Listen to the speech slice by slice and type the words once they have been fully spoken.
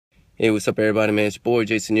Hey, what's up everybody, man? It's your boy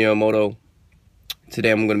Jason Yamamoto. Today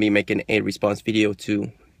I'm going to be making a response video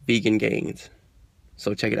to vegan gains.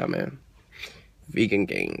 So check it out, man. Vegan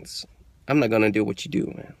gains. I'm not going to do what you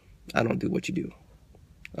do, man. I don't do what you do.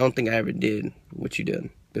 I don't think I ever did what you did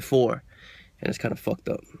before. And it's kind of fucked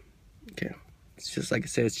up. Okay. It's just like I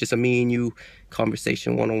said, it's just a me and you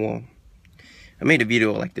conversation one-on-one. I made a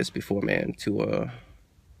video like this before, man, to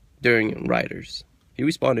during Riders. He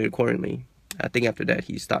responded accordingly. I think after that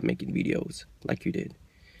he stopped making videos like you did.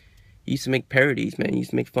 He used to make parodies, man. He used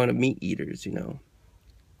to make fun of meat eaters, you know.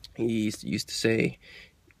 He used to say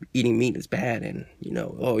eating meat is bad and, you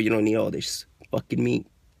know, oh, you don't need all this fucking meat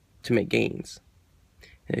to make gains.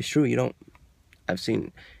 And it's true, you don't. I've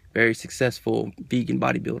seen very successful vegan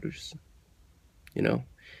bodybuilders, you know.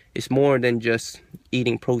 It's more than just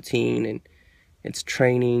eating protein, and it's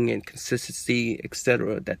training and consistency,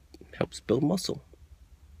 etc. that helps build muscle.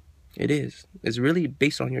 It is. It's really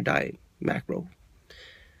based on your diet, macro.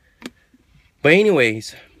 But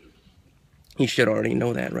anyways, you should already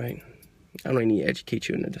know that, right? I don't need to educate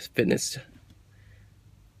you into this fitness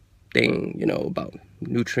thing, you know, about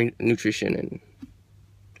nutrition and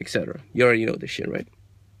etc. You already know this shit, right?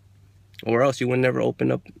 Or else you would never open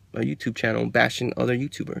up a YouTube channel bashing other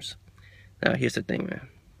YouTubers. Now, here's the thing, man.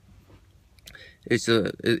 This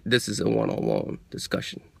is a one-on-one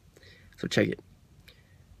discussion. So check it.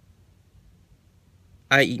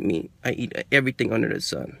 I eat meat. I eat everything under the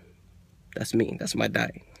sun. That's me. That's my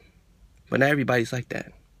diet. But not everybody's like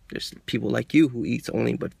that. There's people like you who eats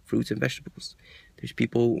only but fruits and vegetables. There's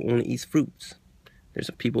people who only eats fruits. There's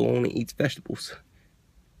people who only eats vegetables.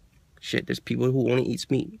 Shit, there's people who only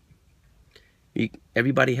eats meat.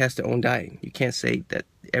 Everybody has their own diet. You can't say that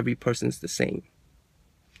every person's the same.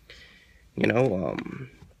 You know,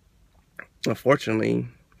 unfortunately,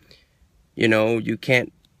 you know, you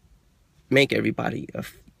can't make everybody a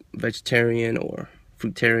vegetarian or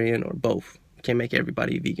fruitarian or both. You can't make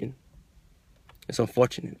everybody vegan. It's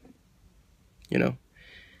unfortunate, you know.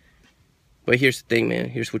 But here's the thing, man.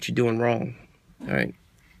 Here's what you're doing wrong. All right.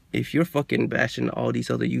 If you're fucking bashing all these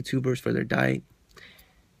other YouTubers for their diet,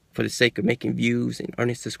 for the sake of making views and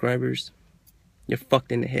earning subscribers, you're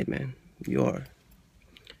fucked in the head, man. You are.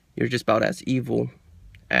 You're just about as evil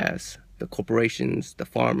as the corporations, the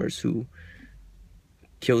farmers who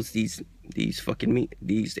kills these fucking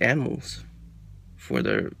these animals for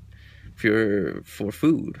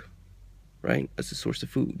food, right? As a source of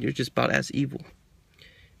food. You're just about as evil,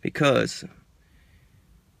 because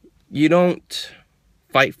you don't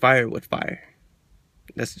fight fire with fire.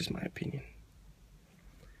 That's just my opinion.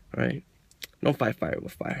 All right? Don't fight fire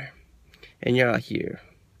with fire. And you're out here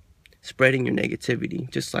spreading your negativity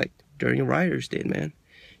just like during Riders did, man.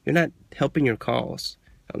 You're not helping your cause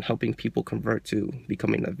on helping people convert to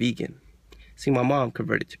becoming a vegan. See, my mom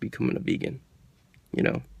converted to becoming a vegan, you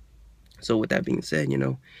know. So with that being said, you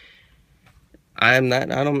know, I'm not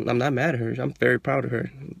mad at her. I'm very proud of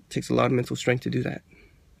her. It takes a lot of mental strength to do that.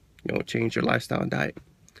 You know, change your lifestyle and diet.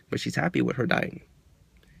 But she's happy with her diet.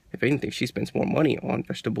 If anything, she spends more money on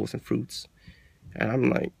vegetables and fruits. And I'm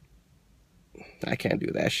like, I can't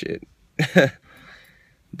do that shit.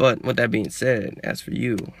 But with that being said, as for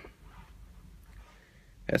you,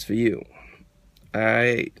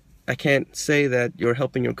 I can't say that you're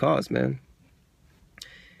helping your cause, man.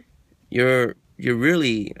 You're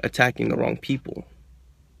really attacking the wrong people.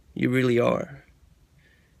 You really are.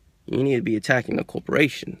 You need to be attacking the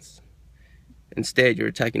corporations. Instead, you're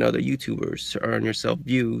attacking other YouTubers to earn yourself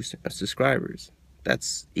views and subscribers.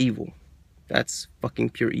 That's evil. That's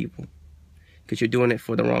fucking pure evil. Because you're doing it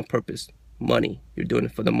for the wrong purpose. Money. You're doing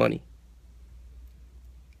it for the money.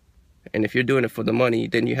 And if you're doing it for the money,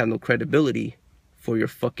 then you have no credibility for your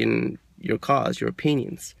cause, your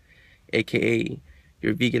opinions, aka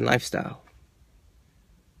your vegan lifestyle.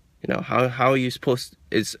 You know, how are you supposed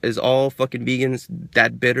to, is all fucking vegans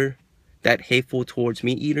that bitter, that hateful towards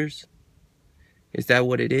meat eaters? Is that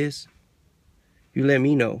what it is? You let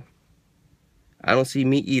me know. I don't see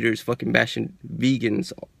meat eaters fucking bashing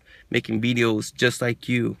vegans, making videos just like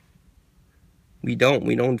you. We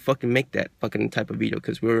don't fucking make that fucking type of video,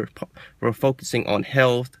 because we're focusing on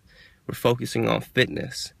health, we're focusing on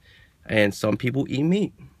fitness, and some people eat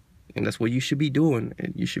meat, and that's what you should be doing.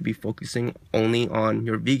 And you should be focusing only on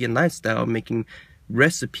your vegan lifestyle, making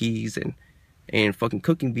recipes and fucking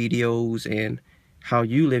cooking videos and how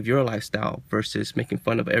you live your lifestyle versus making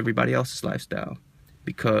fun of everybody else's lifestyle.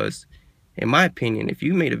 Because in my opinion, if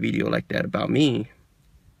you made a video like that about me,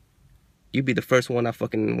 you'd be the first one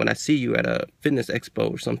when I see you at a fitness expo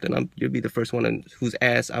or something, you'll be the first one whose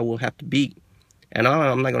ass I will have to beat. And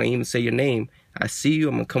I'm not going to even say your name. I see you,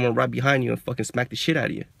 I'm going to come right behind you and fucking smack the shit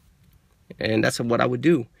out of you. And that's what I would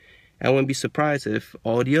do. I wouldn't be surprised if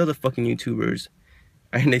all the other fucking YouTubers,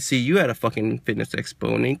 and they see you at a fucking fitness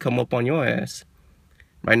expo and they come up on your ass.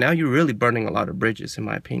 Right now, you're really burning a lot of bridges, in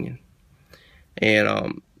my opinion.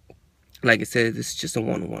 And like I said, this is just a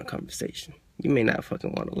one-on-one conversation. You may not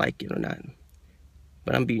fucking want to like it or not,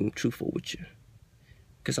 but I'm being truthful with you,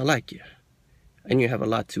 because I like you, and you have a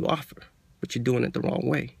lot to offer, but you're doing it the wrong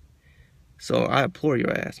way. So I implore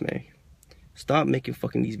your ass, man, stop making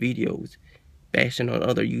fucking these videos bashing on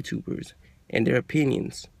other YouTubers and their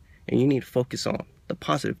opinions, and you need to focus on the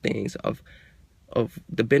positive things of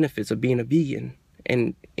the benefits of being a vegan,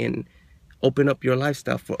 and open up your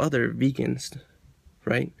lifestyle for other vegans,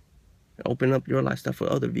 right? Open up your lifestyle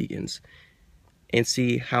for other vegans and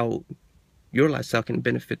see how your lifestyle can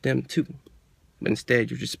benefit them too. But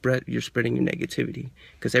instead, you're spreading your negativity.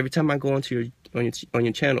 Because every time I go onto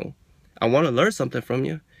your channel, I want to learn something from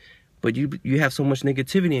you, but you have so much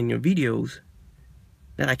negativity in your videos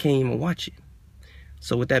that I can't even watch it.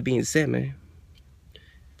 So with that being said, man,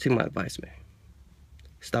 take my advice, man.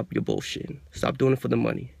 Stop your bullshit. Stop doing it for the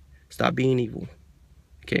money. Stop being evil,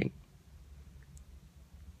 okay?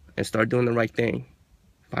 And start doing the right thing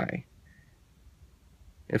by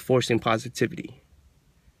enforcing positivity,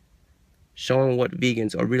 showing what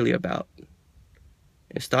vegans are really about,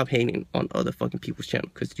 and stop hating on other fucking people's channel,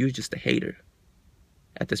 because you're just a hater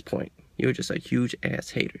at this point. You're just a huge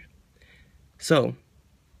ass hater. So,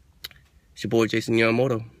 it's your boy Jason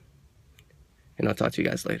Yamamoto, and I'll talk to you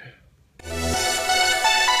guys later.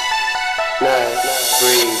 9,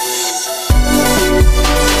 3